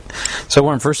So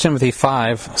we're in 1 Timothy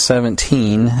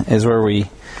 5:17 is where we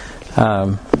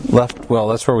left. Well,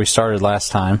 that's where we started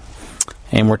last time.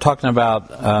 And we're talking about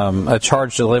a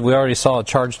charge to live. We already saw a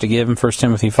charge to give in 1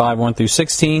 Timothy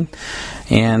 5:1-16.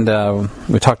 And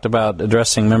we talked about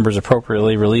addressing members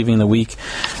appropriately, relieving the weak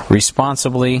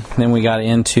responsibly. Then we got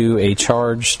into a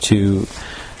charge to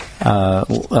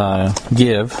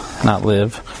give, not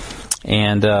live.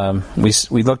 And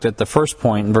we looked at the first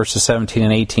point in verses 17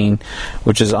 and 18,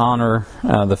 which is honor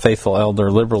the faithful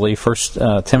elder liberally.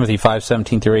 1 Timothy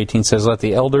 5:17-18 says, "Let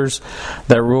the elders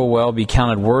that rule well be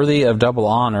counted worthy of double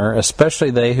honor, especially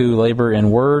they who labor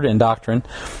in word and doctrine.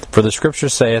 For the Scripture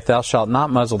saith, Thou shalt not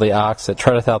muzzle the ox that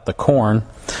treadeth out the corn,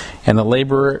 and the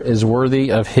laborer is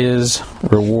worthy of his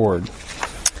reward."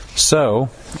 So,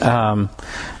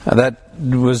 that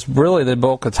was really the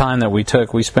bulk of time that we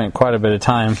took. We spent quite a bit of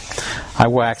time. I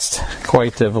waxed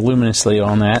quite voluminously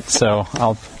on that, so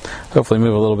I'll hopefully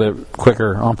move a little bit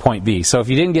quicker on point B. So if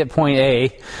you didn't get point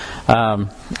A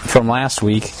from last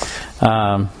week,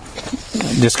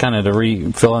 just kind of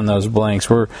to fill in those blanks,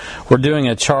 we're doing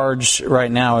a charge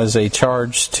right now as a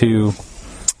charge to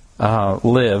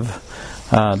live.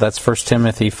 That's 1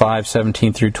 Timothy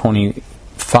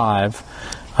 5:17-25.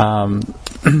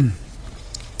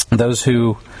 Those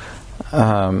who,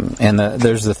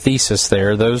 there's the thesis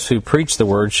there, those who preach the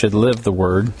word should live the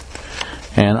word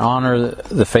and honor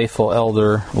the faithful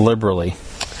elder liberally.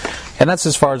 And that's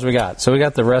as far as we got. So we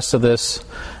got the rest of this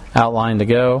outline to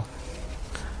go.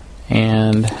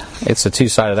 And it's a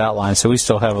two-sided outline, so we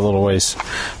still have a little ways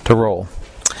to roll.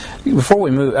 Before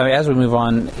we move, as we move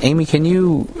on, Amy, can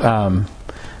you go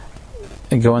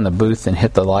in the booth and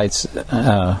hit the lights,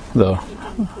 the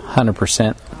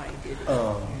 100%?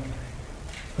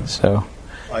 So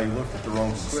I looked at the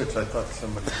wrong switch. I thought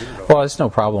somebody did it. Well, it's no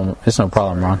problem. It's no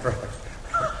problem, Ron.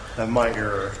 That's my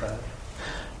error.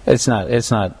 It's not.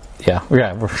 Yeah,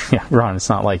 Ron. It's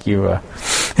not like you.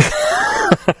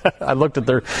 I looked at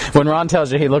when Ron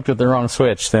tells you he looked at the wrong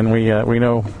switch, then we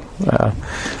know.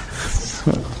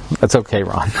 That's okay,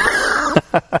 Ron.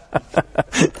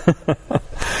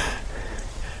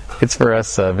 It's for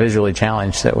us visually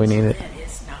challenged that we need it. That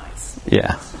is nice.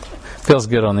 Yeah. Feels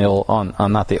good on the old, on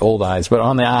not the old eyes, but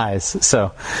on the eyes.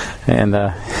 So, and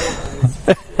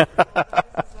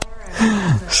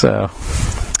so,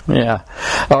 yeah.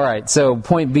 All right. So,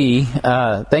 point B.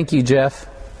 Thank you, Jeff.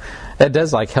 That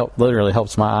does literally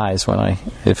helps my eyes when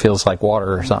it feels like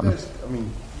water or something.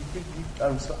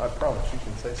 I promise you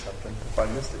can say something. If I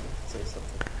missed it, you can say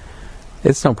something.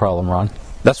 It's no problem, Ron.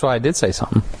 That's why I did say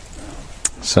something.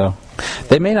 So,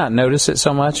 they may not notice it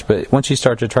so much, but once you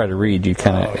start to try to read, you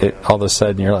all of a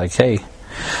sudden you're like, hey.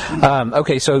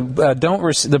 Okay, so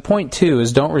the point 2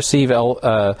 is don't receive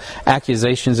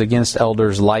accusations against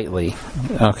elders lightly.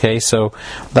 Okay, so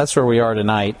that's where we are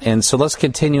tonight. And so let's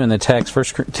continue in the text,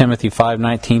 1 Timothy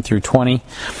 5:19-20.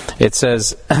 It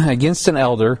says, "Against an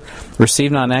elder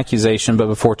receive not an accusation, but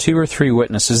before 2 or 3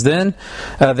 witnesses. Then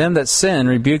them that sin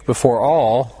rebuke before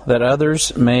all, that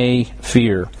others may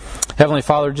fear." Heavenly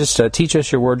Father, just teach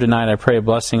us your word tonight. I pray a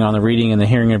blessing on the reading and the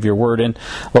hearing of your word. And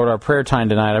Lord, our prayer time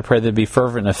tonight, I pray that it be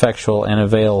fervent and effectual and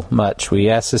avail much. We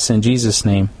ask this in Jesus'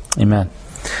 name. Amen.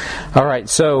 All right,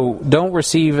 so don't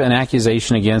receive an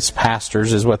accusation against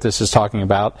pastors is what this is talking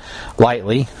about.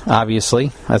 Lightly,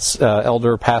 obviously. That's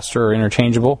elder, pastor are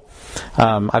interchangeable.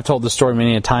 I've told the story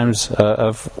many times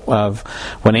of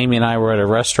when Amy and I were at a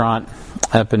restaurant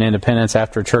up in Independence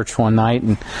after church one night,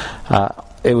 and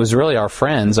it was really our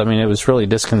friends. I mean, it was really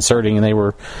disconcerting, and they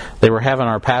were having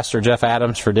our pastor Jeff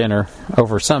Adams for dinner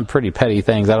over some pretty petty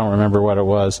things. I don't remember what it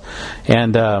was.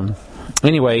 And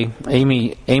anyway,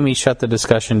 Amy shut the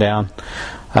discussion down.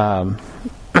 And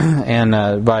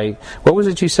by what was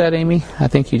it you said, Amy? I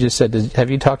think you just said,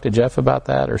 "Have you talked to Jeff about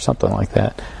that?" or something like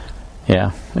that.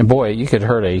 Yeah, and boy, you could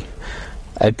heard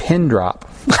a pin drop.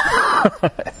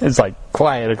 It's like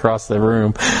quiet across the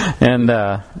room,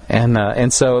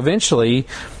 and so eventually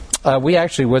we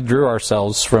actually withdrew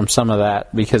ourselves from some of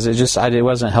that because it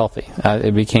wasn't healthy.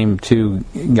 It became too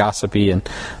gossipy, and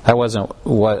that wasn't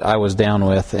what I was down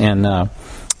with. And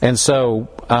so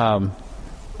I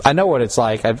know what it's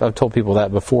like. I've told people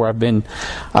that before. I've been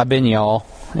y'all.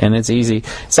 And it's easy.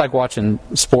 It's like watching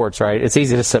sports, right? It's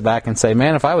easy to sit back and say,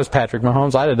 man, if I was Patrick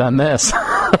Mahomes, I'd have done this.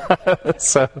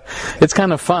 So it's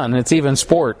kind of fun. It's even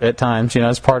sport at times,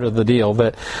 it's part of the deal.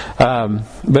 But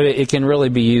it can really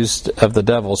be used of the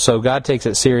devil. So God takes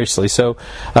it seriously. So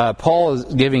Paul is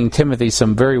giving Timothy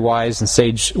some very wise and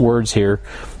sage words here.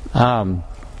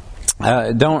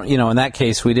 don't, in that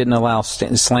case, we didn't allow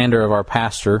slander of our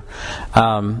pastor.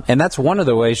 And that's one of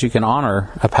the ways you can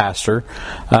honor a pastor.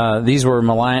 Those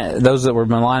that were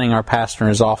maligning our pastor in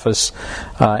his office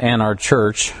and our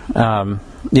church,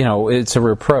 it's a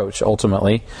reproach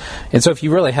ultimately. And so if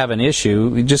you really have an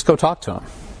issue, you just go talk to him.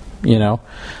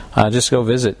 Just go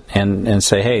visit and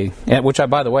say, hey, which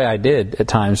by the way, I did at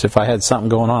times. If I had something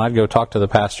going on, I'd go talk to the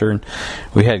pastor, and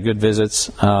we had good visits.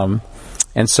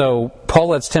 And so Paul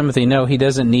lets Timothy know he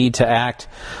doesn't need to act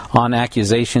on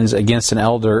accusations against an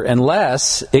elder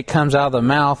unless it comes out of the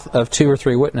mouth of 2 or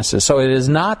 3 witnesses. So it is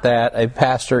not that a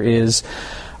pastor is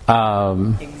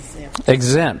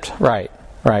exempt.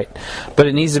 Right. But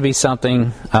it needs to be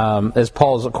something, as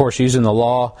Paul is, of course, using the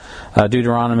law,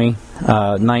 Deuteronomy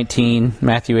 19,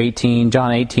 Matthew 18,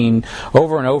 John 18,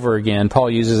 over and over again.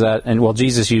 Paul uses that, and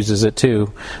Jesus uses it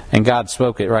too. And God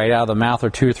spoke it right out of the mouth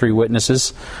of 2 or 3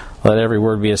 witnesses. Let every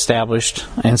word be established.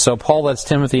 And so Paul lets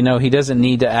Timothy know he doesn't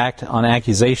need to act on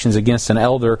accusations against an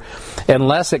elder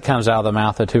unless it comes out of the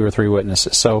mouth of 2 or 3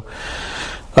 witnesses. So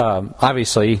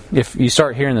obviously, if you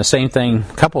start hearing the same thing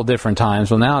a couple of different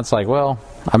times, well, now it's like, well,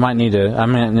 I might need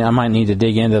to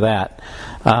dig into that.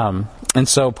 And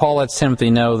so Paul lets Timothy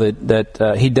know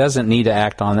that he doesn't need to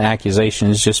act on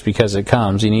accusations just because it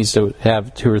comes. He needs to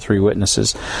have 2 or 3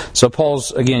 witnesses. So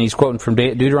he's quoting from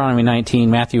Deuteronomy 19,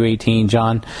 Matthew 18,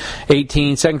 John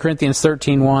 18, 2 Corinthians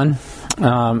 13:1.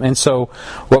 And so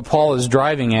what Paul is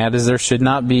driving at is there should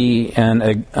not be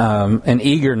an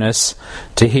eagerness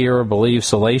to hear or believe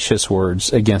salacious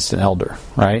words against an elder,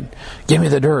 right? Give me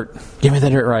the dirt,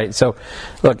 right? So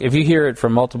look, if you hear it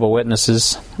from multiple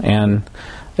witnesses and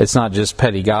it's not just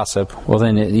petty gossip, well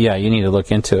then, you need to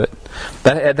look into it.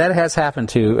 That has happened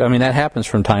too. I mean, that happens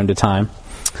from time to time.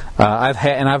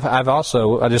 I've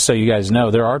also, just so you guys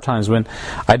know, there are times when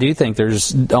I do think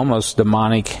there's almost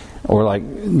demonic or like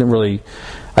really,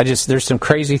 there's some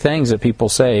crazy things that people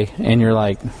say, and you're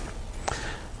like,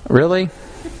 really?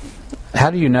 How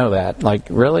do you know that? Like,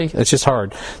 really? It's just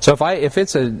hard. So if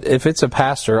it's a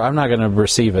pastor, I'm not going to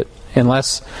receive it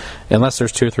unless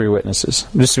there's 2 or 3 witnesses,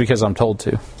 just because I'm told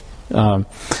to.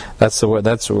 That's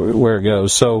where it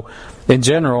goes. So, in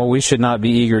general, we should not be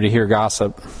eager to hear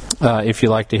gossip. If you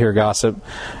like to hear gossip,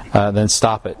 then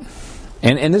stop it.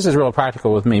 And this is real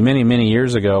practical with me. Many, many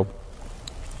years ago,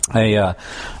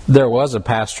 there was a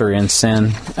pastor in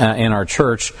sin in our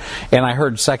church, and I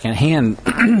heard secondhand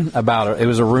about it. It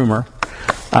was a rumor,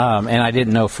 and I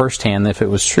didn't know firsthand if it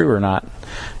was true or not.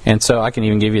 And so I can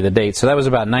even give you the date. So that was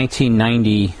about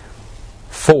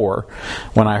 1994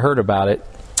 when I heard about it.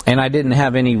 And I didn't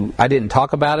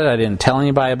talk about it. I didn't tell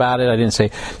anybody about it. I didn't say,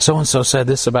 so-and-so said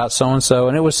this about so-and-so.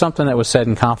 And it was something that was said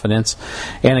in confidence.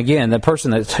 And again, the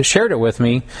person that shared it with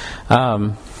me,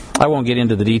 I won't get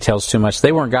into the details too much.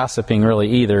 They weren't gossiping really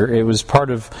either. It was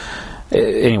part of,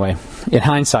 anyway, in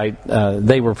hindsight,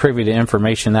 they were privy to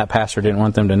information that pastor didn't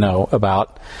want them to know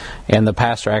about. And the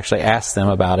pastor actually asked them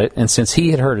about it. And since he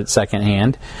had heard it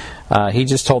secondhand, he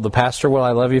just told the pastor, well,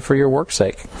 I love you for your work's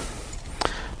sake.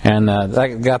 And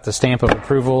that got the stamp of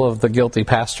approval of the guilty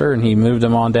pastor, and he moved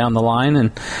him on down the line.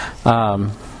 And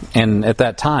at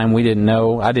that time, I didn't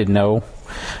know.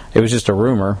 It was just a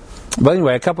rumor. But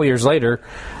anyway, a couple years later,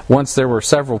 once there were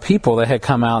several people that had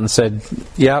come out and said,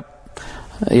 yep,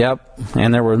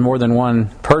 and there was more than one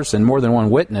person, more than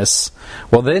one witness,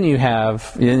 well, then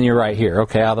you're right here.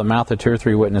 Okay, out of the mouth of 2 or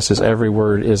 3 witnesses, every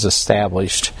word is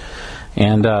established.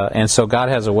 And so God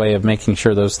has a way of making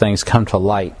sure those things come to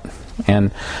light.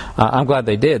 And I'm glad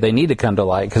they did. They need to come to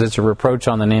light because it's a reproach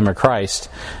on the name of Christ,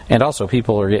 and also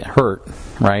people are getting hurt,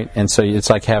 right? And so it's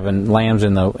like having lambs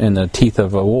in the teeth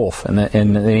of a wolf, and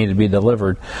they need to be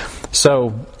delivered.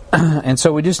 So, and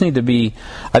so we just need to be.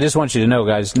 I just want you to know,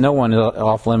 guys, no one is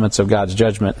off limits of God's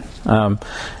judgment.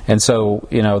 And so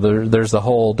there's the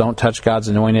whole don't touch God's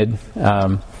anointed.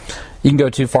 You can go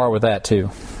too far with that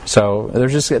too. So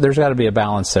there's got to be a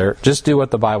balance there. Just do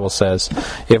what the Bible says.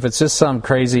 If it's just some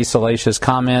crazy, salacious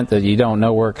comment that you don't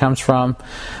know where it comes from,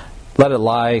 let it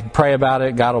lie. Pray about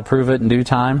it. God will prove it in due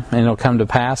time, and it'll come to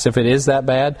pass. If it is that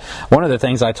bad, one of the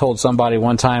things I told somebody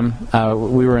one time,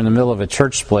 we were in the middle of a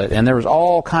church split, and there was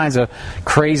all kinds of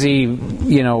crazy,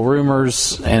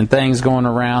 rumors and things going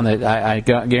around that I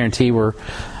guarantee were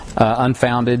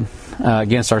unfounded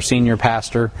against our senior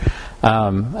pastor.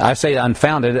 I say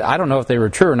unfounded. I don't know if they were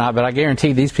true or not, but I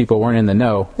guarantee these people weren't in the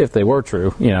know if they were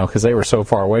true, because they were so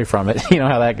far away from it. You know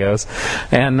how that goes.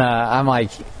 And I'm like,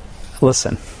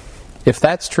 listen, if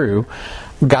that's true,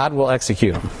 God will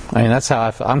execute them. I mean, that's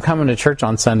how I'm coming to church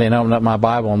on Sunday and opening up my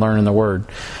Bible and learning the Word.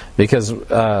 Because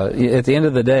at the end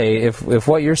of the day, if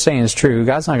what you're saying is true,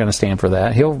 God's not going to stand for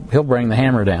that. He'll bring the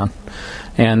hammer down.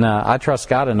 And I trust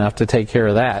God enough to take care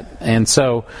of that. And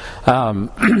so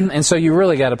you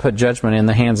really got to put judgment in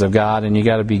the hands of God, and you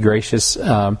got to be gracious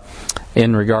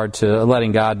in regard to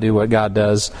letting God do what God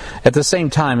does. At the same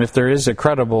time, if there is a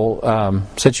credible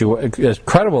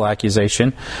credible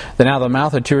accusation, then out of the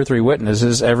mouth of 2 or 3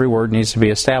 witnesses, every word needs to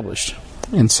be established,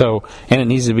 and it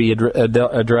needs to be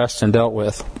addressed and dealt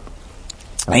with.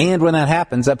 And when that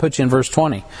happens, that puts you in verse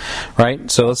 20, right?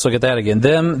 So let's look at that again.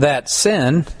 Them that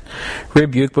sin,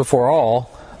 rebuke before all,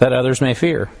 that others may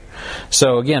fear.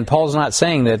 So again, Paul's not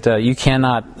saying that you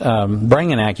cannot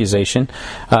bring an accusation.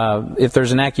 If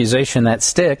there's an accusation that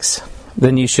sticks,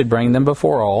 then you should bring them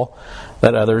before all,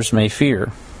 that others may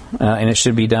fear. And it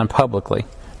should be done publicly,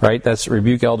 right? That's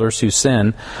rebuke elders who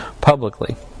sin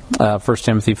publicly. 1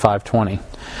 Timothy 5:20.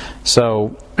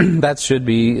 So that should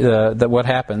be what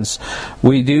happens.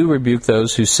 We do rebuke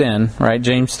those who sin, right?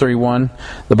 James 3:1,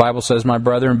 the Bible says, "My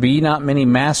brethren, be not many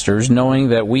masters, knowing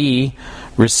that we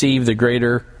receive the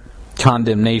greater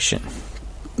condemnation."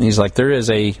 He's like, there is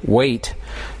a weight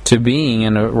to being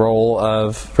in a role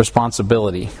of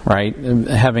responsibility, right?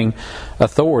 Having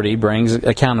authority brings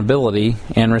accountability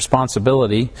and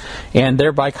responsibility, and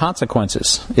thereby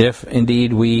consequences, if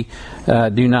indeed we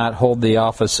do not hold the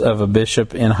office of a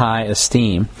bishop in high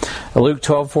esteem. Luke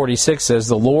 12:46 says,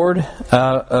 "The Lord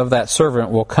of that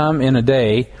servant will come in a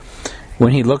day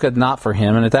when he looketh not for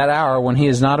him, and at that hour when he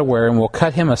is not aware, and will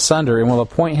cut him asunder, and will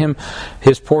appoint him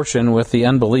his portion with the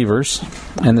unbelievers.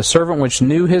 And the servant which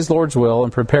knew his Lord's will,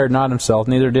 and prepared not himself,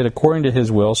 neither did according to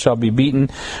his will, shall be beaten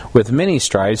with many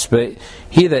stripes. But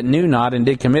he that knew not, and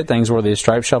did commit things worthy of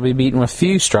stripes, shall be beaten with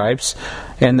few stripes."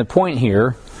 And the point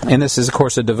here, and this is of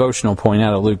course a devotional point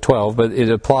out of Luke 12, but it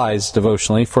applies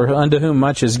devotionally, "For unto whom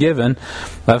much is given,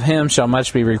 of him shall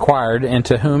much be required, and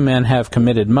to whom men have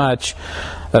committed much,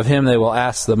 of him they will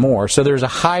ask the more." So there's a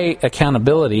high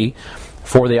accountability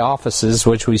for the offices,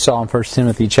 which we saw in 1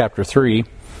 Timothy chapter 3,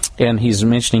 and he's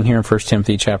mentioning here in 1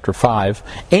 Timothy chapter 5.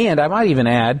 And I might even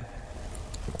add,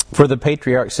 for the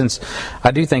patriarch, since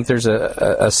I do think there's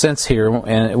a sense here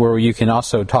where you can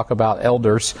also talk about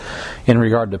elders in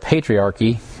regard to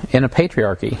patriarchy, in a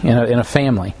patriarchy, in a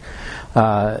family.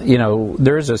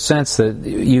 There is a sense that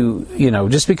you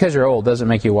just because you're old doesn't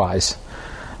make you wise.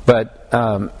 But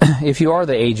if you are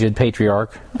the aged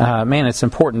patriarch, man, it's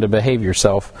important to behave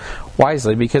yourself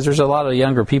wisely, because there's a lot of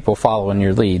younger people following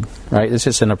your lead, right? It's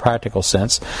just in a practical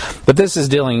sense. But this is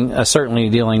certainly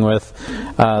dealing with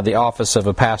the office of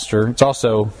a pastor. It's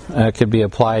also could be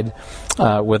applied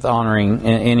with honoring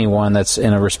anyone that's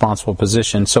in a responsible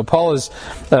position. So Paul is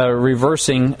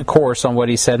reversing course on what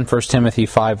he said in 1 Timothy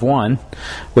 5:1,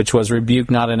 which was,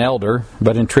 "Rebuke not an elder,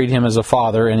 but entreat him as a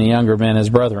father, and the younger men as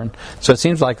brethren." So it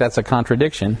seems like that's a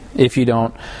contradiction if you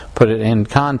don't put it in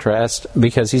contrast,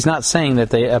 because he's not saying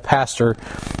that a pastor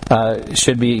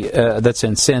should be that's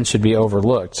in sin should be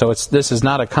overlooked. So this is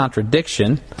not a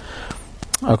contradiction.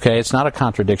 Okay, it's not a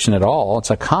contradiction at all.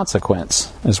 It's a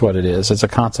consequence, is what it is. It's a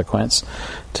consequence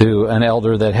to an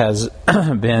elder that has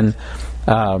been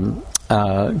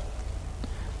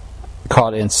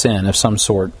caught in sin of some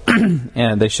sort,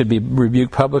 and they should be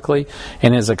rebuked publicly,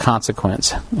 and as a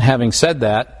consequence. Having said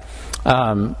that,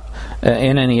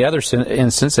 in any other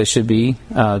instance, they should be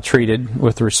treated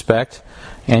with respect,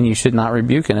 and you should not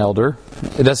rebuke an elder.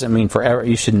 It doesn't mean forever.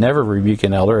 You should never rebuke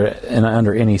an elder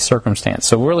under any circumstance.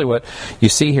 So really what you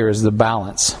see here is the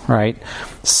balance, right?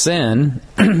 Sin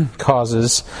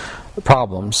causes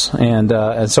problems, and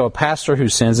so a pastor who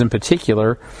sins in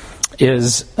particular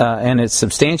is, and it's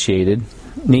substantiated,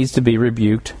 needs to be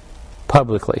rebuked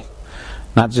publicly,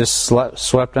 not just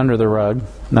swept under the rug.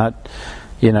 Not,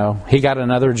 he got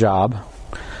another job.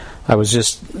 I was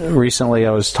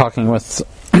talking with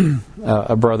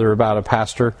a brother about a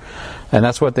pastor, and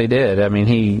that's what they did. I mean,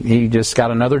 he just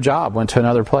got another job, went to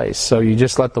another place. So you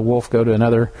just let the wolf go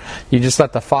to you just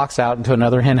let the fox out into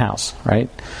another hen house, right?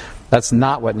 That's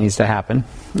not what needs to happen.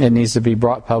 It needs to be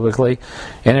brought publicly,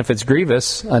 and if it's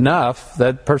grievous enough,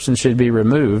 that person should be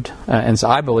removed. And so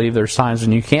I believe there's times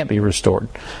when you can't be restored.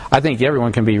 I think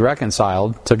everyone can be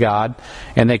reconciled to God,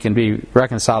 and they can be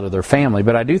reconciled to their family,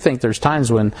 but I do think there's times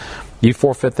when you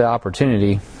forfeit the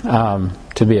opportunity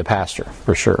to be a pastor,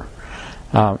 for sure.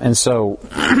 And so,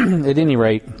 at any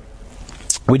rate,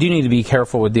 We do need to be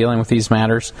careful with dealing with these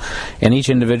matters, and each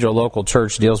individual local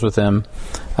church deals with them,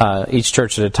 each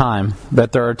church at a time.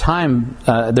 But there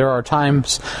are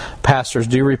times pastors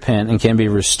do repent and can be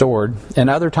restored, and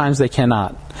other times they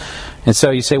cannot. And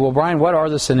so you say, well, Brian, what are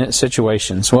the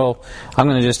situations? Well, I'm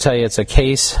going to just tell you it's a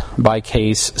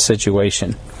case-by-case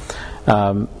situation.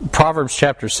 Proverbs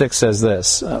chapter 6 says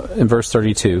this in verse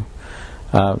 32.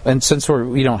 And since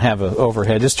we don't have an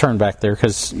overhead, just turn back there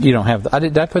because you don't have.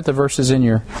 Did I put the verses in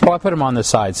your? Oh, I put them on the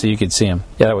side so you could see them.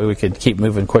 Yeah, that way we could keep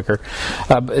moving quicker.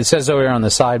 It says over here on the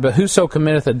side, but whoso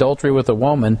committeth adultery with a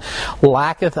woman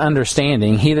lacketh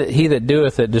understanding. He that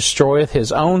doeth it destroyeth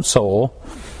his own soul.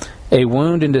 A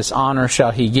wound and dishonor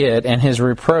shall he get, and his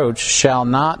reproach shall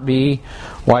not be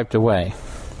wiped away.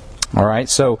 All right,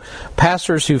 so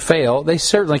pastors who fail, they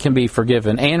certainly can be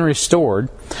forgiven and restored,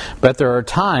 but there are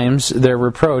times their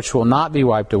reproach will not be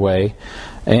wiped away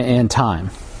in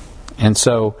time. And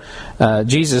so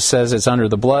Jesus says it's under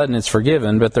the blood and it's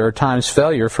forgiven, but there are times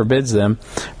failure forbids them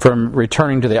from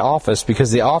returning to the office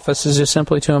because the office is just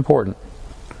simply too important.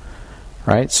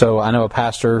 Right? So I know a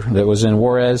pastor that was in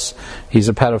Juarez. He's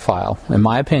a pedophile. In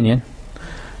my opinion,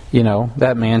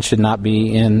 that man should not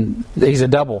be in. He's a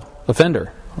double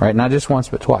offender. Right, not just once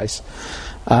but twice.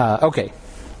 Okay,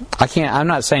 I'm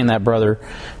not saying that brother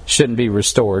shouldn't be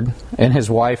restored, and his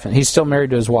wife. And he's still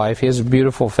married to his wife. He has a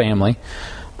beautiful family.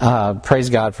 Praise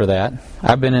God for that.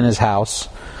 I've been in his house,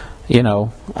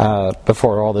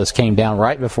 before all this came down.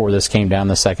 Right before this came down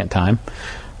the second time,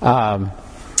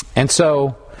 and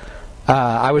so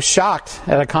I was shocked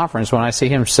at a conference when I see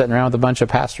him sitting around with a bunch of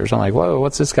pastors. I'm like, whoa,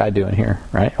 what's this guy doing here?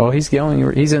 Right? Well, he's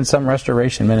in some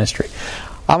restoration ministry.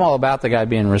 I'm all about the guy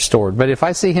being restored. But if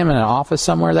I see him in an office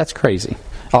somewhere, that's crazy.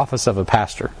 Office of a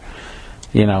pastor.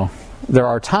 There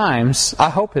are times, I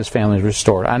hope his family's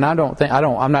restored. And I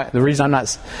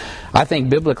think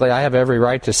biblically I have every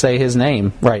right to say his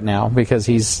name right now because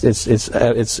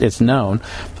it's known.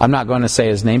 I'm not going to say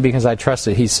his name because I trust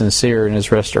that he's sincere in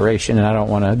his restoration and I don't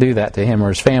want to do that to him or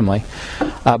his family.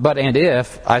 But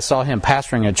if I saw him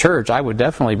pastoring a church, I would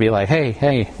definitely be like,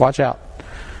 hey, watch out.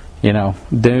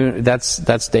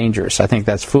 That's dangerous. I think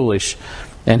that's foolish.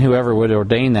 And whoever would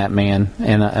ordain that man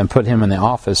and put him in the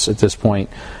office at this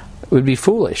point would be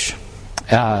foolish.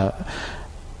 Now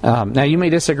you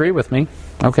may disagree with me,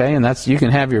 okay, and you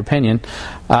can have your opinion.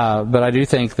 But I do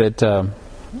think that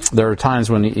there are times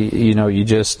when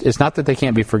it's not that they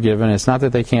can't be forgiven, it's not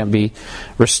that they can't be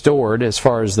restored as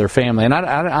far as their family. And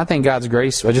I think God's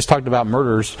grace. I just talked about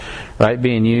murders, right,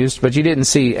 being used, but you didn't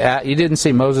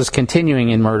see Moses continuing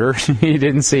in murder. you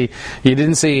didn't see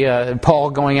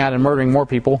Paul going out and murdering more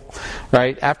people,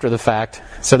 right, after the fact.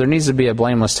 So there needs to be a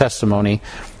blameless testimony,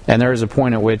 and there is a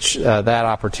point at which that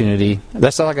opportunity.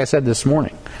 That's like I said this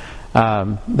morning.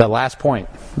 The last point,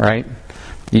 right?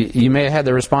 You may have had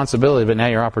the responsibility, but now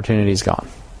your opportunity's gone.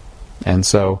 And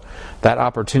so that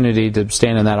opportunity to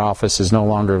stand in that office is no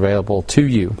longer available to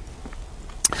you.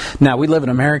 Now, we live in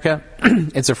America.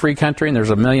 It's a free country, and there's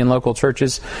 1 million local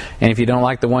churches. And if you don't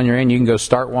like the one you're in, you can go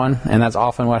start one, and that's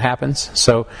often what happens.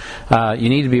 So you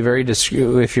need to be very discreet.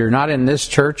 If you're not in this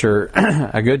church or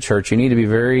a good church, you need to be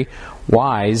very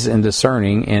wise and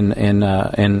discerning in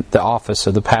the office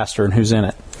of the pastor and who's in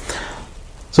it.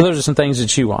 So those are some things to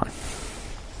chew on.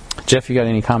 Jeff, you got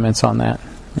any comments on that?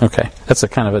 Okay, that's a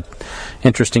kind of an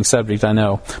interesting subject, I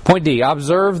know. Point D,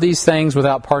 observe these things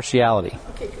without partiality.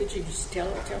 Okay, could you just tell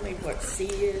me what C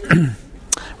is?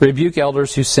 Rebuke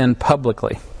elders who sin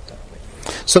publicly.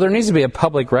 So there needs to be a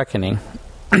public reckoning.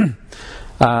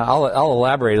 I'll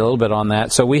elaborate a little bit on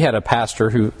that. So we had a pastor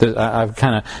who, I'm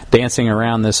kind of dancing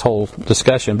around this whole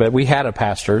discussion, but we had a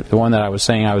pastor, the one that I was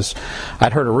saying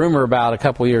I'd heard a rumor about a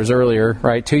couple years earlier,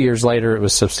 right? 2 years later it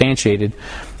was substantiated.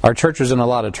 Our church was in a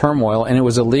lot of turmoil, and it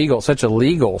was such a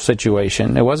legal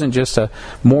situation. It wasn't just a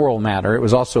moral matter, it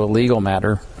was also a legal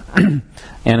matter. And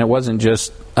it wasn't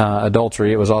just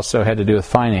adultery, it was also had to do with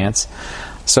finance.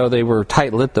 So they were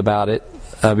tight-lipped about it.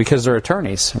 Because they're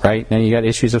attorneys, right? Now you got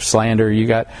issues of slander, you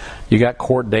got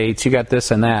court dates, you got this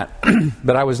and that.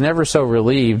 But I was never so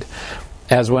relieved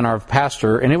as when our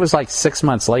pastor, and it was like 6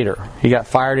 months later, he got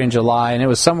fired in July, and it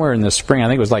was somewhere in the spring, I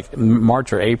think it was like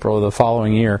March or April of the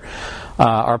following year.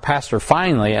 Our pastor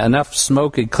finally, enough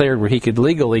smoke had cleared where he could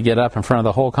legally get up in front of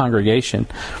the whole congregation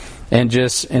and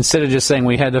just, instead of just saying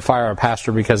we had to fire our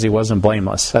pastor because he wasn't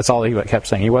blameless. That's all he kept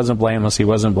saying. He wasn't blameless,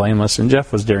 and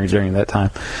Jeff was during that time.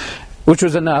 Which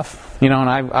was enough, and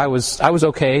I was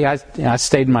okay. I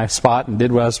stayed in my spot and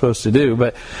did what I was supposed to do.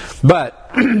 But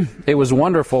it was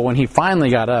wonderful when he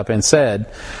finally got up and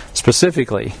said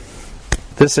specifically,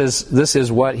 "This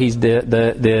is what he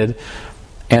did,"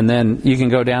 And then you can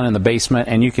go down in the basement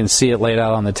and you can see it laid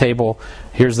out on the table.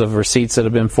 Here's the receipts that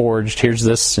have been forged. Here's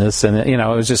this, and it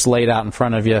was just laid out in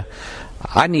front of you.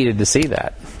 I needed to see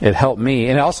that. It helped me,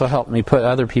 and it also helped me put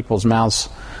other people's mouths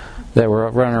that were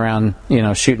running around,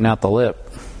 shooting out the lip,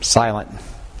 silent.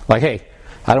 Like, hey,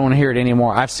 I don't want to hear it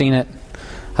anymore. I've seen it.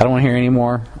 I don't want to hear it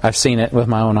anymore. I've seen it with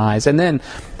my own eyes. And then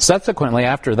subsequently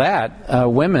after that,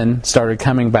 women started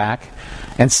coming back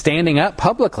and standing up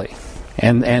publicly.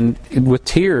 And with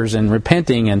tears and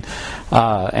repenting, and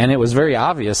it was very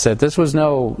obvious that this was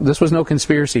no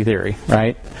conspiracy theory,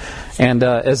 right? And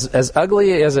as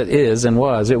ugly as it is and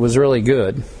was, it was really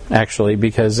good actually,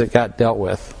 because it got dealt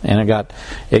with and it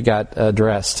got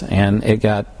addressed, and it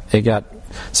got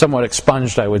somewhat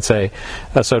expunged, I would say,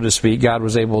 so to speak. God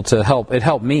was able to help. It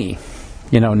helped me,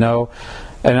 know.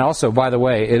 And also, by the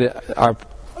way,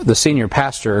 the senior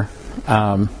pastor.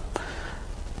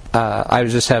 I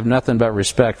just have nothing but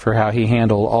respect for how he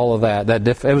handled all of that.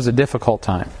 It was a difficult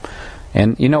time.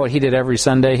 And you know what he did every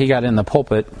Sunday? He got in the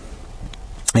pulpit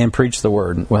and preached the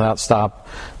word without stop,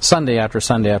 Sunday after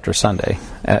Sunday after Sunday.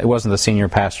 It wasn't the senior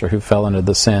pastor who fell into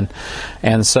the sin.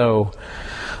 And so,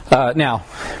 now,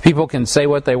 people can say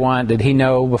what they want. Did he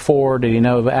know before? Did he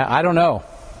know? I don't know.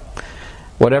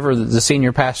 Whatever the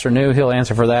senior pastor knew, he'll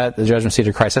answer for that, the judgment seat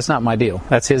of Christ. That's not my deal.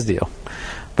 That's his deal.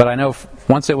 But I know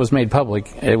once it was made public,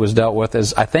 it was dealt with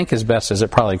as best as it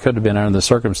probably could have been under the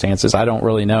circumstances. I don't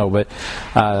really know, but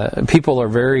people are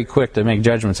very quick to make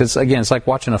judgments. It's like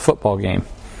watching a football game.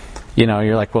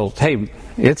 You're like, well, hey,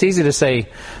 it's easy to say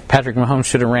Patrick Mahomes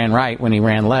should have ran right when he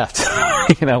ran left,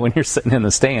 when you're sitting in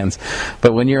the stands.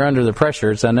 But when you're under the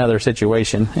pressure, it's another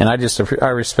situation. And I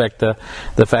respect the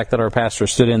fact that our pastor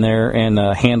stood in there and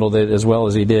handled it as well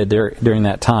as he did during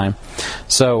that time.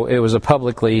 So it was a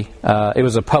public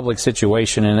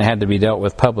situation, and it had to be dealt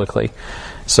with publicly.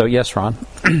 So yes, Ron.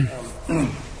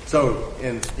 So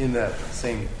in that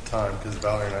same time, because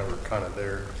Valerie and I were kind of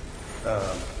there,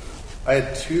 I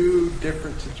had two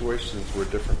different situations where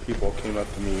different people came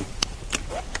up to me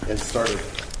and started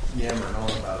yammering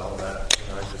on about all that.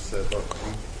 And I just said, look,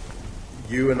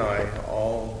 you and I,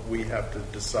 we have to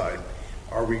decide,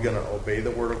 are we going to obey the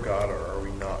Word of God, or are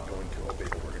we not going to obey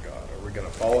the Word of God? Are we going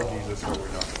to follow Jesus, or are we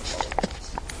not going to follow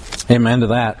Jesus? Amen to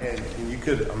that. And you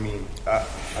could,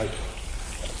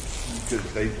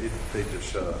 they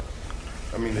just shut up.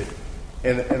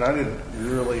 And I didn't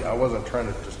really, I wasn't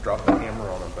trying to just drop the hammer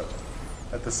on them, but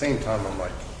at the same time, I'm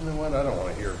like, you know what? I don't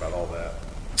want to hear about all that.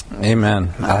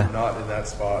 Amen. I'm not in that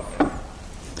spot.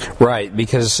 Right,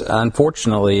 because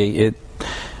unfortunately, it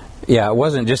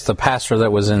wasn't just the pastor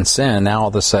that was in sin. Now all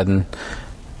of a sudden,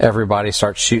 everybody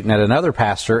starts shooting at another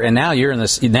pastor, and now you're in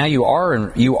this. Now you are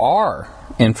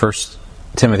in 1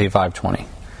 Timothy 5:20,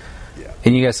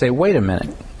 and you guys say, wait a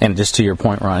minute. And just to your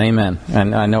point, Ron, amen.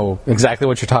 And I know exactly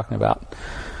what you're talking about.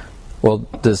 Well,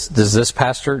 does this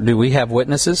pastor, do we have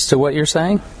witnesses to what you're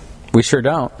saying? We sure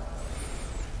don't.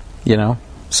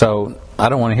 So I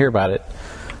don't want to hear about it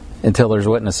until there's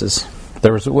witnesses.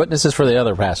 There was witnesses for the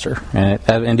other pastor, and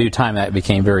in due time that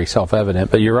became very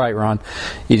self-evident. But you're right, Ron.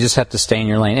 You just have to stay in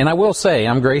your lane. And I will say,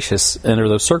 I'm gracious under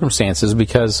those circumstances,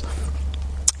 because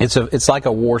it's like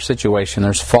a war situation.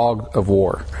 There's fog of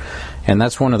war. And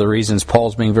that's one of the reasons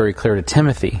Paul's being very clear to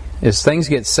Timothy. As things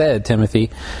get said,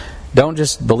 Timothy, don't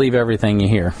just believe everything you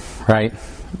hear, right?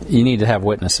 You need to have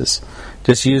witnesses.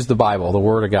 Just use the Bible, the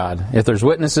Word of God. If there's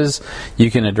witnesses,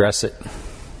 you can address it,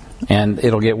 and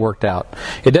it'll get worked out.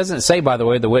 It doesn't say, by the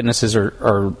way, the witnesses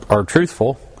are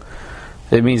truthful.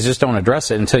 It means just don't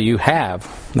address it until you have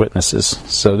witnesses.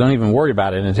 So don't even worry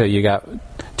about it until you got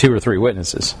 2 or 3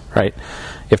 witnesses, right?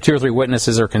 If 2 or 3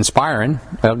 witnesses are conspiring,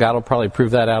 well, God will probably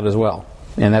prove that out as well.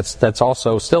 And that's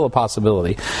also still a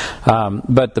possibility.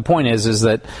 But the point is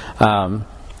that,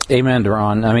 amen,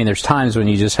 Ron. There's times when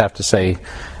you just have to say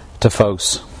to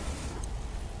folks,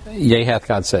 yea hath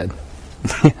God said.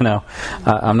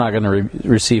 I'm not going to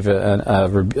receive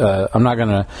I'm not going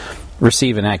to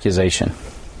receive an accusation,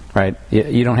 right?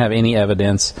 You don't have any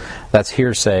evidence. That's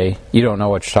hearsay. You don't know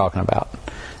what you're talking about.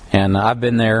 And I've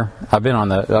been there. I've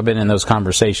been in those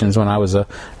conversations when I was a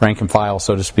rank and file,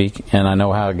 so to speak, and I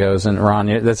know how it goes. And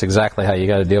Ron, that's exactly how you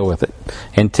got to deal with it.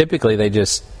 And typically,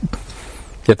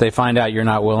 if they find out you're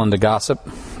not willing to gossip,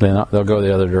 then they'll go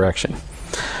the other direction.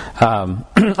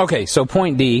 Okay, so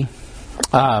point D.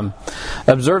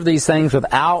 Observe these things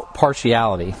without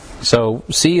partiality. So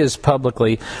C is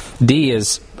publicly, D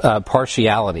is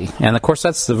partiality, and of course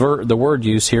that's the word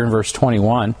used here in verse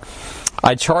 21.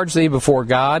 I charge thee before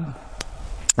God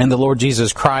and the Lord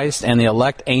Jesus Christ and the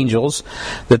elect angels,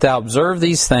 that thou observe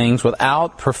these things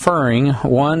without preferring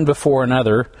one before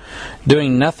another,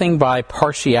 doing nothing by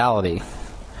partiality.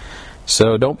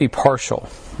 So don't be partial.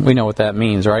 We know what that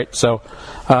means, right? So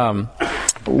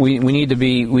we need to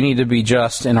be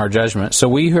just in our judgment. So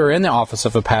we who are in the office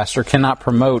of a pastor cannot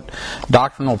promote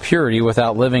doctrinal purity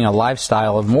without living a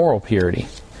lifestyle of moral purity,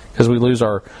 because we lose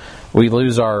our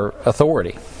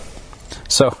authority.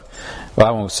 So, well,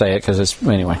 I won't say it because it's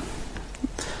anyway.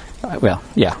 Well,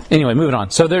 yeah. Anyway, moving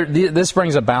on. So this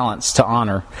brings a balance to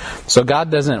honor. So God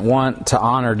doesn't want to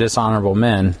honor dishonorable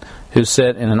men who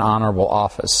sit in an honorable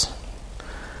office.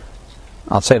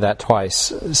 I'll say that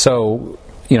twice. So,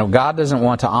 God doesn't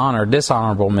want to honor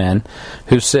dishonorable men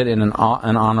who sit in an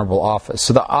honorable office.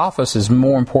 So the office is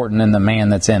more important than the man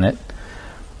that's in it.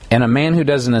 And a man who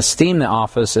doesn't esteem the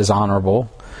office as honorable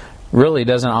really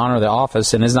doesn't honor the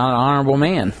office and is not an honorable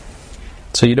man.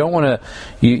 So you don't want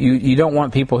to you don't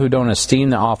want people who don't esteem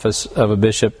the office of a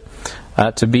bishop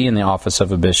to be in the office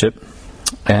of a bishop.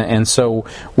 And so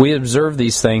we observe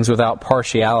these things without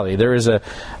partiality. There is a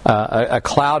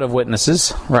cloud of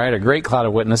witnesses, right? A great cloud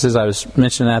of witnesses. I was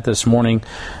mentioning that this morning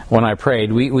when I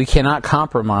prayed. We cannot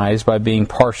compromise by being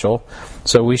partial.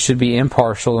 So we should be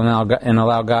impartial and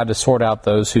allow God to sort out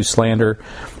those who slander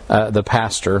the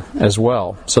pastor as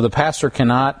well. So the pastor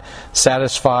cannot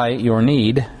satisfy your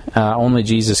need. Only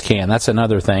Jesus can. That's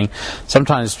another thing.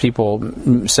 Sometimes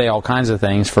people say all kinds of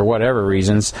things for whatever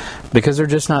reasons because they're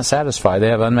just not satisfied. They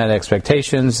have unmet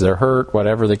expectations. They're hurt,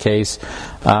 whatever the case.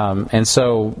 And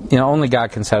so, only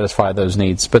God can satisfy those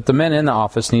needs. But the men in the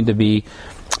office need to be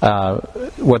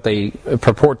what they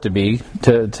purport to be,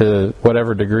 to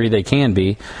whatever degree they can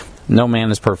be. No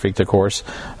man is perfect, of course.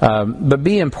 But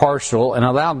be impartial and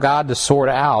allow God to sort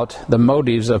out the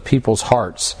motives of people's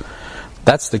hearts.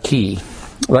 That's the key.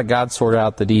 Let God sort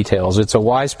out the details. It's a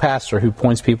wise pastor who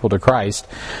points people to Christ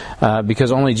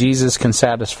because only Jesus can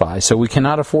satisfy. So we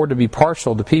cannot afford to be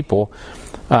partial to people,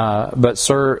 but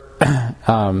serve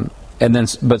the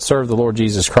Lord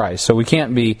Jesus Christ. So we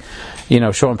can't be,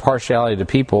 showing partiality to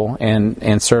people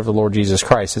and serve the Lord Jesus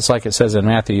Christ. It's like it says in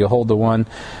Matthew, you hold the one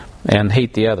and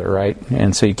hate the other, right?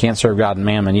 And so you can't serve God and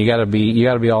mammon. You got to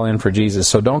be all in for Jesus.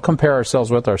 So don't compare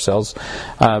ourselves with ourselves.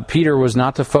 Peter was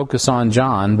not to focus on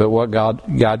John, but what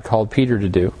God called Peter to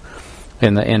do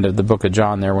in the end of the book of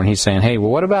John there, when he's saying, "Hey,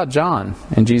 well, what about John?"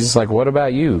 And Jesus is like, "What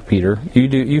about you, Peter?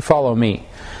 You follow me.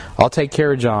 I'll take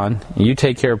care of John. You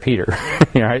take care of Peter."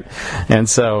 Right? And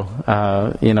so,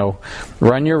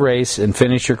 run your race and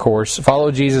finish your course.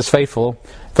 Follow Jesus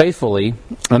faithfully,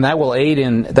 and that'll aid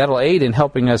in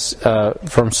helping us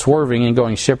from swerving and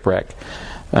going shipwreck,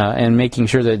 and making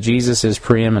sure that Jesus is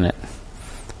preeminent.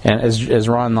 And as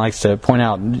Ron likes to point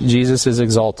out, Jesus is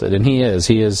exalted, and He is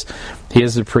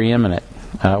the preeminent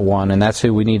one, and that's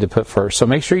who we need to put first. So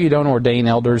make sure you don't ordain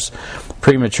elders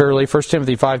prematurely. 1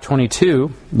 Timothy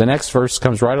 5:22, the next verse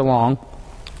comes right along.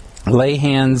 Lay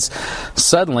hands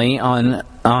suddenly on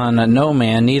no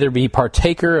man, neither be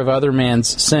partaker of other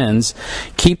man's sins.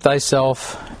 Keep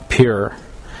thyself pure.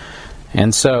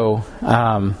 And so,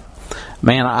 I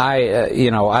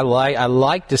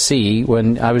like to see,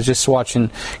 when I was just watching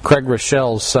Craig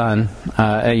Rochelle's son.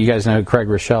 You guys know who Craig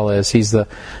Rochelle is. He's the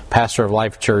pastor of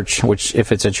Life Church, which,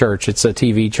 if it's a church, it's a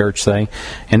TV church thing.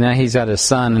 And then he's got his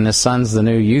son, and his son's the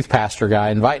new youth pastor guy,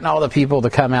 inviting all the people to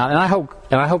come out.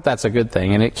 And I hope that's a good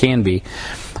thing, and it can be.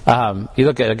 You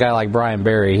look at a guy like Brian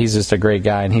Barry, he's just a great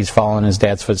guy, and he's following his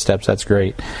dad's footsteps. That's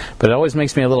great. But it always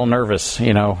makes me a little nervous,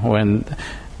 when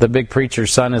the big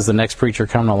preacher's son is the next preacher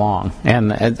coming along.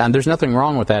 And there's nothing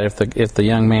wrong with that if the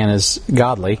young man is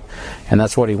godly, and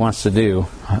that's what he wants to do.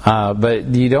 But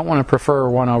you don't want to prefer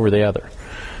one over the other,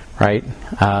 right?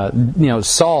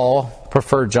 Saul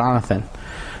preferred Jonathan,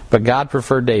 but God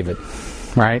preferred David,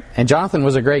 right? And Jonathan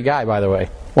was a great guy, by the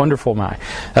way. Wonderful guy.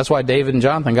 That's why David and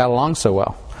Jonathan got along so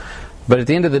well. But at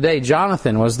the end of the day,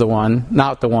 Jonathan was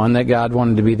not the one that God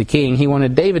wanted to be the king. He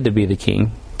wanted David to be the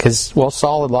king. Because,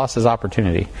 Saul had lost his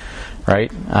opportunity,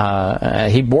 right?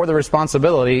 He bore the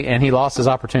responsibility, and he lost his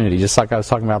opportunity, just like I was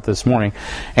talking about this morning.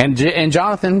 And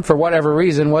Jonathan, for whatever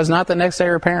reason, was not the next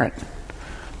heir apparent,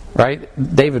 right?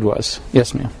 David was.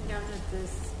 Yes, ma'am. Now that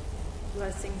this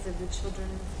blessings of the children,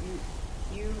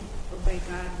 you obey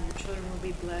God, and your children will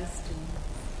be blessed, and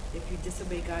if you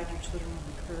disobey God, your children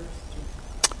will be cursed.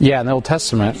 Yeah, in the Old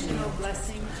Testament. Generational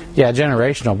blessings. Yeah,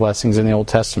 generational blessings in the Old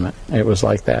Testament. It was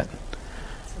like that.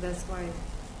 That's why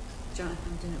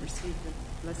Jonathan didn't receive the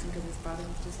blessing because his father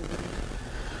was disobedient?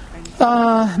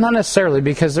 Not necessarily,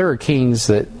 because there are kings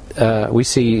that we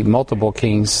see multiple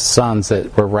kings' sons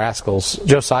that were rascals.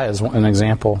 Josiah is an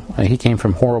example. He came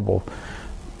from horrible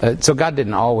so God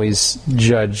didn't always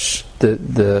judge,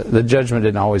 the judgment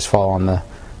didn't always fall on the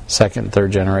second,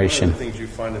 third generation. One of the things you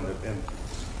find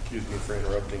excuse me for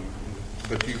interrupting,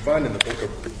 but you find in the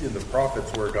in the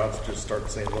prophets where God just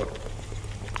starts saying, look,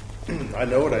 I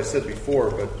know what I said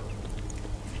before, but,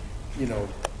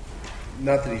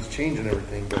 not that he's changing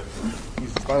everything, but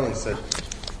he's finally said,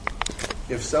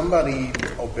 if somebody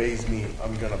obeys me,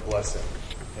 I'm going to bless him.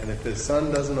 And if his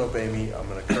son doesn't obey me, I'm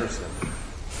going to curse him.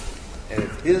 And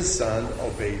if his son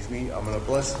obeys me, I'm going to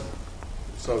bless him.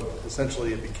 So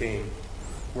essentially it became,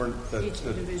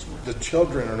 the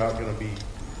children are not going to be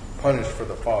punished for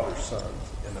the father's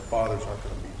sons, and the fathers aren't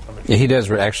going to be punished. Yeah, he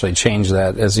does actually change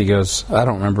that as he goes. I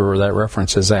don't remember where that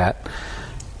reference is at.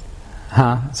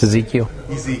 It's Ezekiel?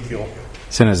 Ezekiel.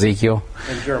 It's in Ezekiel.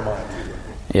 And Jeremiah too.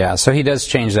 Yeah, so he does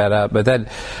change that up, but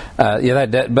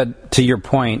but to your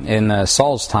point, in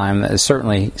Saul's time,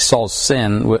 certainly Saul's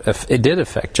sin, it did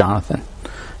affect Jonathan.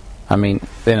 I mean,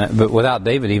 but without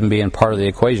David even being part of the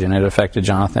equation, it affected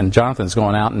Jonathan. Jonathan's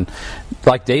going out and,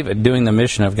 like David, doing the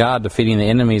mission of God, defeating the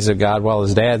enemies of God, while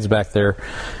his dad's back there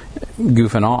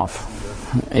goofing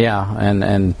off. Yeah,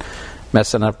 and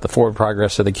messing up the forward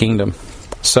progress of the kingdom.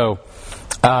 So,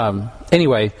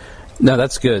 anyway. No,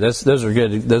 that's good. Those are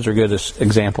good. Those are good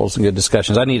examples and good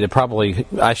discussions. I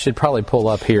should probably pull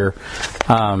up here.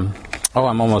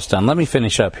 I'm almost done. Let me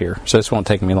finish up here, so this won't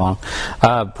take me long.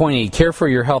 Point E, care for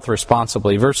your health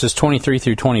responsibly. Verses 23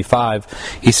 through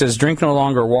 25, he says, drink no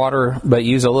longer water, but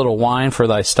use a little wine for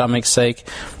thy stomach's sake,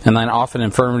 and thine often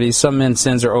infirmities. Some men's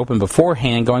sins are open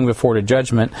beforehand, going before to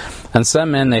judgment, and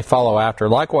some men they follow after.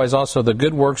 Likewise also the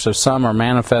good works of some are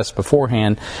manifest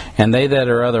beforehand, and they that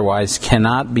are otherwise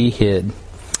cannot be hid.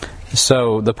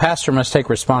 So the pastor must take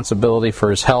responsibility for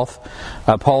his health.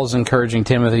 Paul is encouraging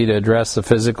Timothy to address the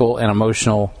physical and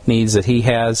emotional needs that he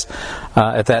has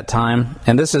at that time.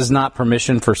 And this is not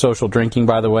permission for social drinking,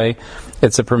 by the way.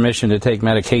 It's a permission to take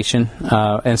medication.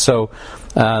 And so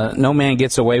no man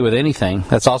gets away with anything.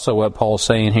 That's also what Paul's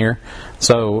saying here.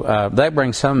 So that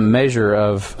brings some measure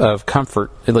of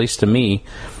comfort, at least to me.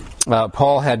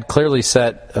 Paul had clearly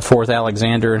set forth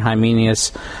Alexander and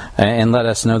Hymenaeus and let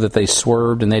us know that they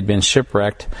swerved and they'd been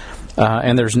shipwrecked.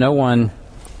 And there's no one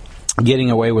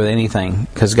getting away with anything,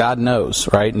 because God knows,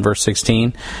 right? In verse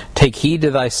 16, take heed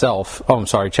to thyself.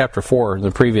 Chapter 4,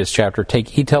 the previous chapter.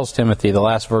 He tells Timothy, the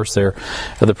last verse there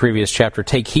of the previous chapter,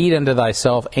 take heed unto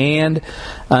thyself and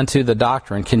unto the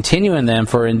doctrine. Continue in them,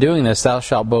 for in doing this thou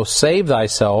shalt both save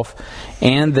thyself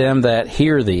and them that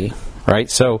hear thee. Right?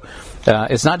 So,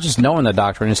 it's not just knowing the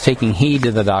doctrine, it's taking heed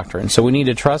to the doctrine. So we need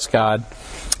to trust God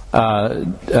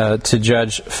to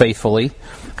judge faithfully,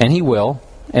 and He will,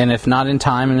 and if not in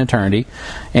time and eternity.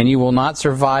 And you will not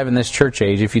survive in this church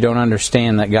age if you don't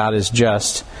understand that God is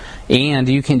just, and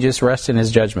you can just rest in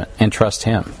His judgment and trust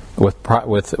Him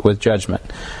with judgment.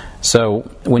 So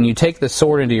when you take the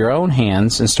sword into your own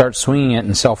hands and start swinging it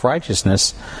in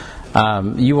self-righteousness,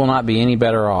 you will not be any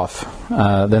better off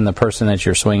than the person that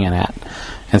you're swinging at.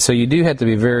 And so you do have to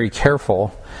be very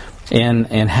careful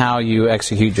in how you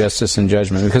execute justice and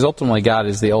judgment, because ultimately God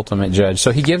is the ultimate judge.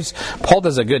 So Paul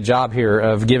does a good job here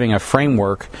of giving a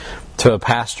framework to a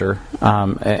pastor,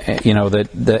 and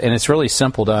it's really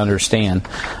simple to understand.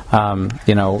 2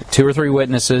 or 3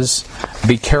 witnesses,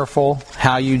 be careful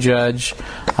how you judge,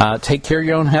 take care of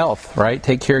your own health, right?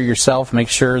 Take care of yourself, make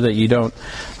sure that you don't,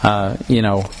 you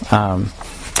don't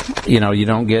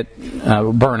get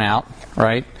burnout,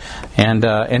 right?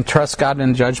 And trust God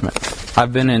in judgment.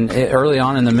 I've been early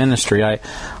on in the ministry,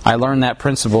 I learned that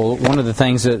principle. One of the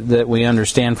things that we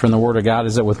understand from the Word of God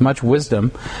is that with much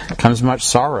wisdom comes much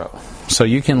sorrow. So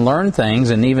you can learn things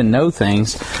and even know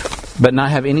things, but not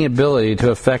have any ability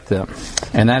to affect them.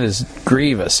 And that is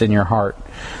grievous in your heart.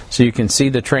 So you can see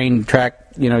the train track,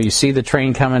 you see the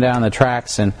train coming down the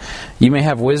tracks, and you may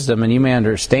have wisdom and you may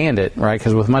understand it, right?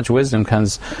 Because with much wisdom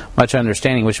comes much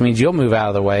understanding, which means you'll move out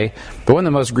of the way. But one of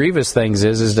the most grievous things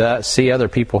is to see other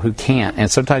people who can't.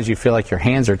 And sometimes you feel like your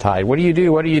hands are tied. What do you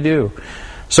do? What do you do?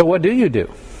 So what do you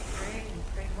do? Pray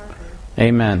harder.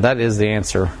 Amen. That is the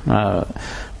answer,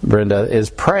 Brenda, is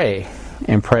pray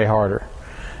and pray harder.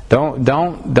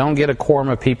 Don't get a quorum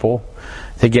of people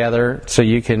together so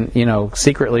you can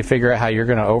secretly figure out how you're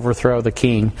going to overthrow the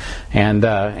king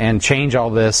and change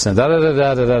all this and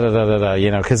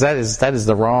because that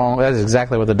is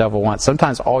exactly what the devil wants.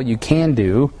 Sometimes all you can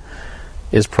do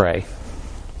is pray.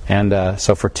 And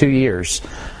so for 2 years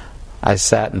I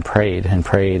sat and prayed and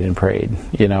prayed and prayed,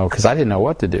 because I didn't know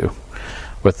what to do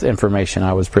with the information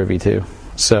I was privy to.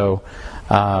 So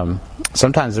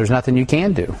sometimes there's nothing you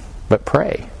can do but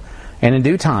pray. And in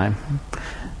due time,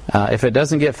 If it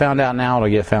doesn't get found out now, it'll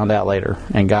get found out later,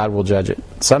 and God will judge it.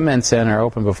 Some men's sin are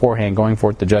open beforehand, going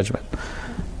forth to judgment.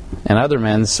 And other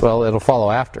men's, well, it'll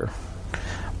follow after.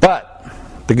 But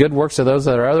the good works of those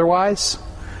that are otherwise,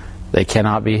 they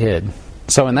cannot be hid.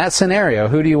 So in that scenario,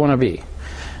 who do you want to be?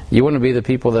 You want to be the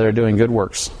people that are doing good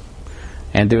works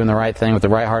and doing the right thing with the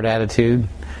right heart attitude,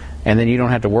 and then you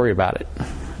don't have to worry about it.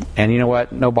 And you know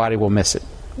what? Nobody will miss it,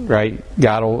 right?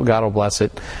 God will bless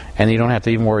it, and you don't have to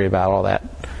even worry about all that,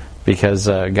 because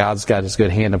God's got His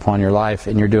good hand upon your life,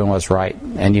 and you're doing what's right,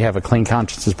 and you have a clean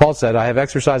conscience. As Paul said, I have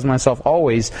exercised myself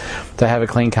always to have a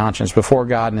clean conscience before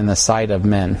God and in the sight of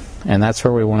men, and that's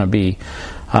where we want to be.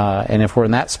 And if we're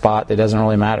in that spot, it doesn't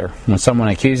really matter. When someone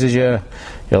accuses you,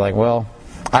 you're like, well,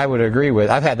 I would agree with.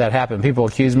 I've had that happen. People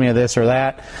accuse me of this or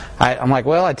that. I'm like,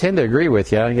 well, I tend to agree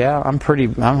with you. Yeah,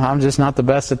 I'm just not the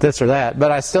best at this or that.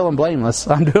 But I still am blameless.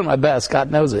 I'm doing my best. God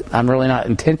knows it. I'm really not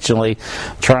intentionally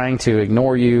trying to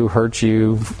ignore you, hurt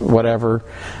you, whatever.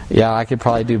 Yeah, I could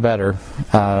probably do better.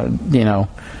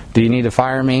 Do you need to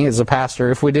fire me as a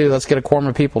pastor? If we do, let's get a quorum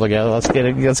of people together. Let's get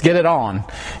it on.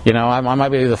 I might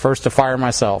be the first to fire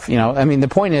myself. The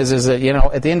point is that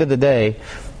at the end of the day,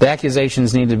 the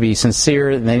accusations need to be sincere,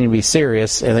 and they need to be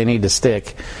serious, and they need to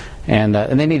stick, and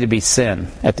they need to be sin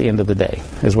at the end of the day,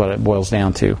 is what it boils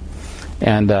down to.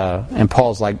 And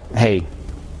Paul's like, hey,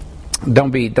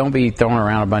 don't be throwing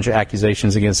around a bunch of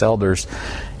accusations against elders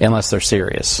unless they're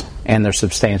serious and they're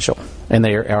substantial and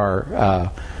they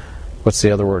are. What's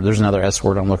the other word? There's another S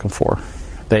word I'm looking for.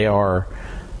 They are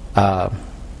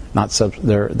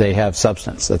they have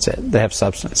substance. That's it. They have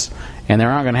substance, and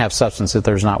they're not going to have substance if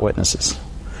there's not witnesses.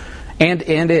 And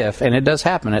it does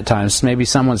happen at times. Maybe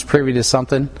someone's privy to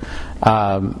something,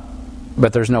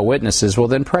 but there's no witnesses. Well,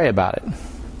 then pray about it,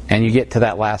 and you get to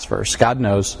that last verse. God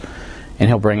knows, and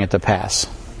He'll bring it to pass.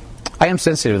 I am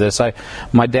sensitive to this.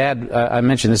 My dad, I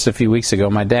mentioned this a few weeks ago.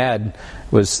 My dad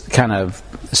was kind of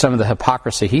some of the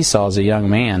hypocrisy he saw as a young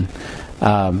man,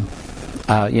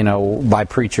 by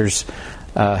preachers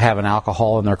having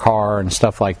alcohol in their car and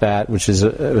stuff like that, it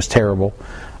was terrible.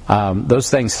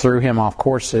 Those things threw him off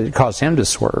course. It caused him to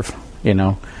swerve,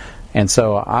 And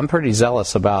so I'm pretty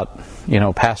zealous about,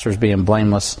 pastors being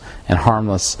blameless and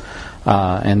harmless.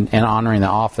 And honoring the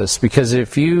office, because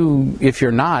if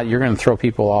you're not, you're going to throw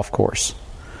people off course.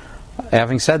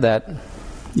 Having said that,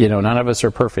 none of us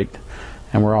are perfect,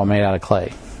 and we're all made out of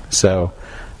clay. So,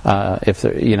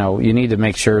 you need to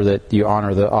make sure that you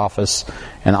honor the office,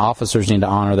 and the officers need to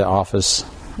honor the office.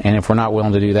 And if we're not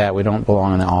willing to do that, we don't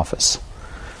belong in the office.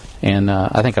 And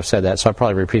I think I've said that, so I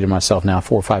probably repeated myself now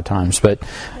 4 or 5 times. But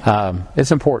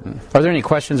it's important. Are there any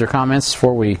questions or comments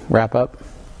before we wrap up?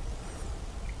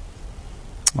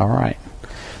 All right.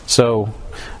 So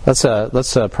let's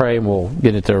pray, and we'll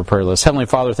get into our prayer list. Heavenly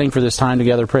Father, thank you for this time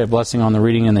together. Pray a blessing on the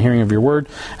reading and the hearing of your word.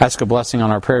 Ask a blessing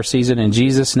on our prayer season. In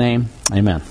Jesus' name, amen.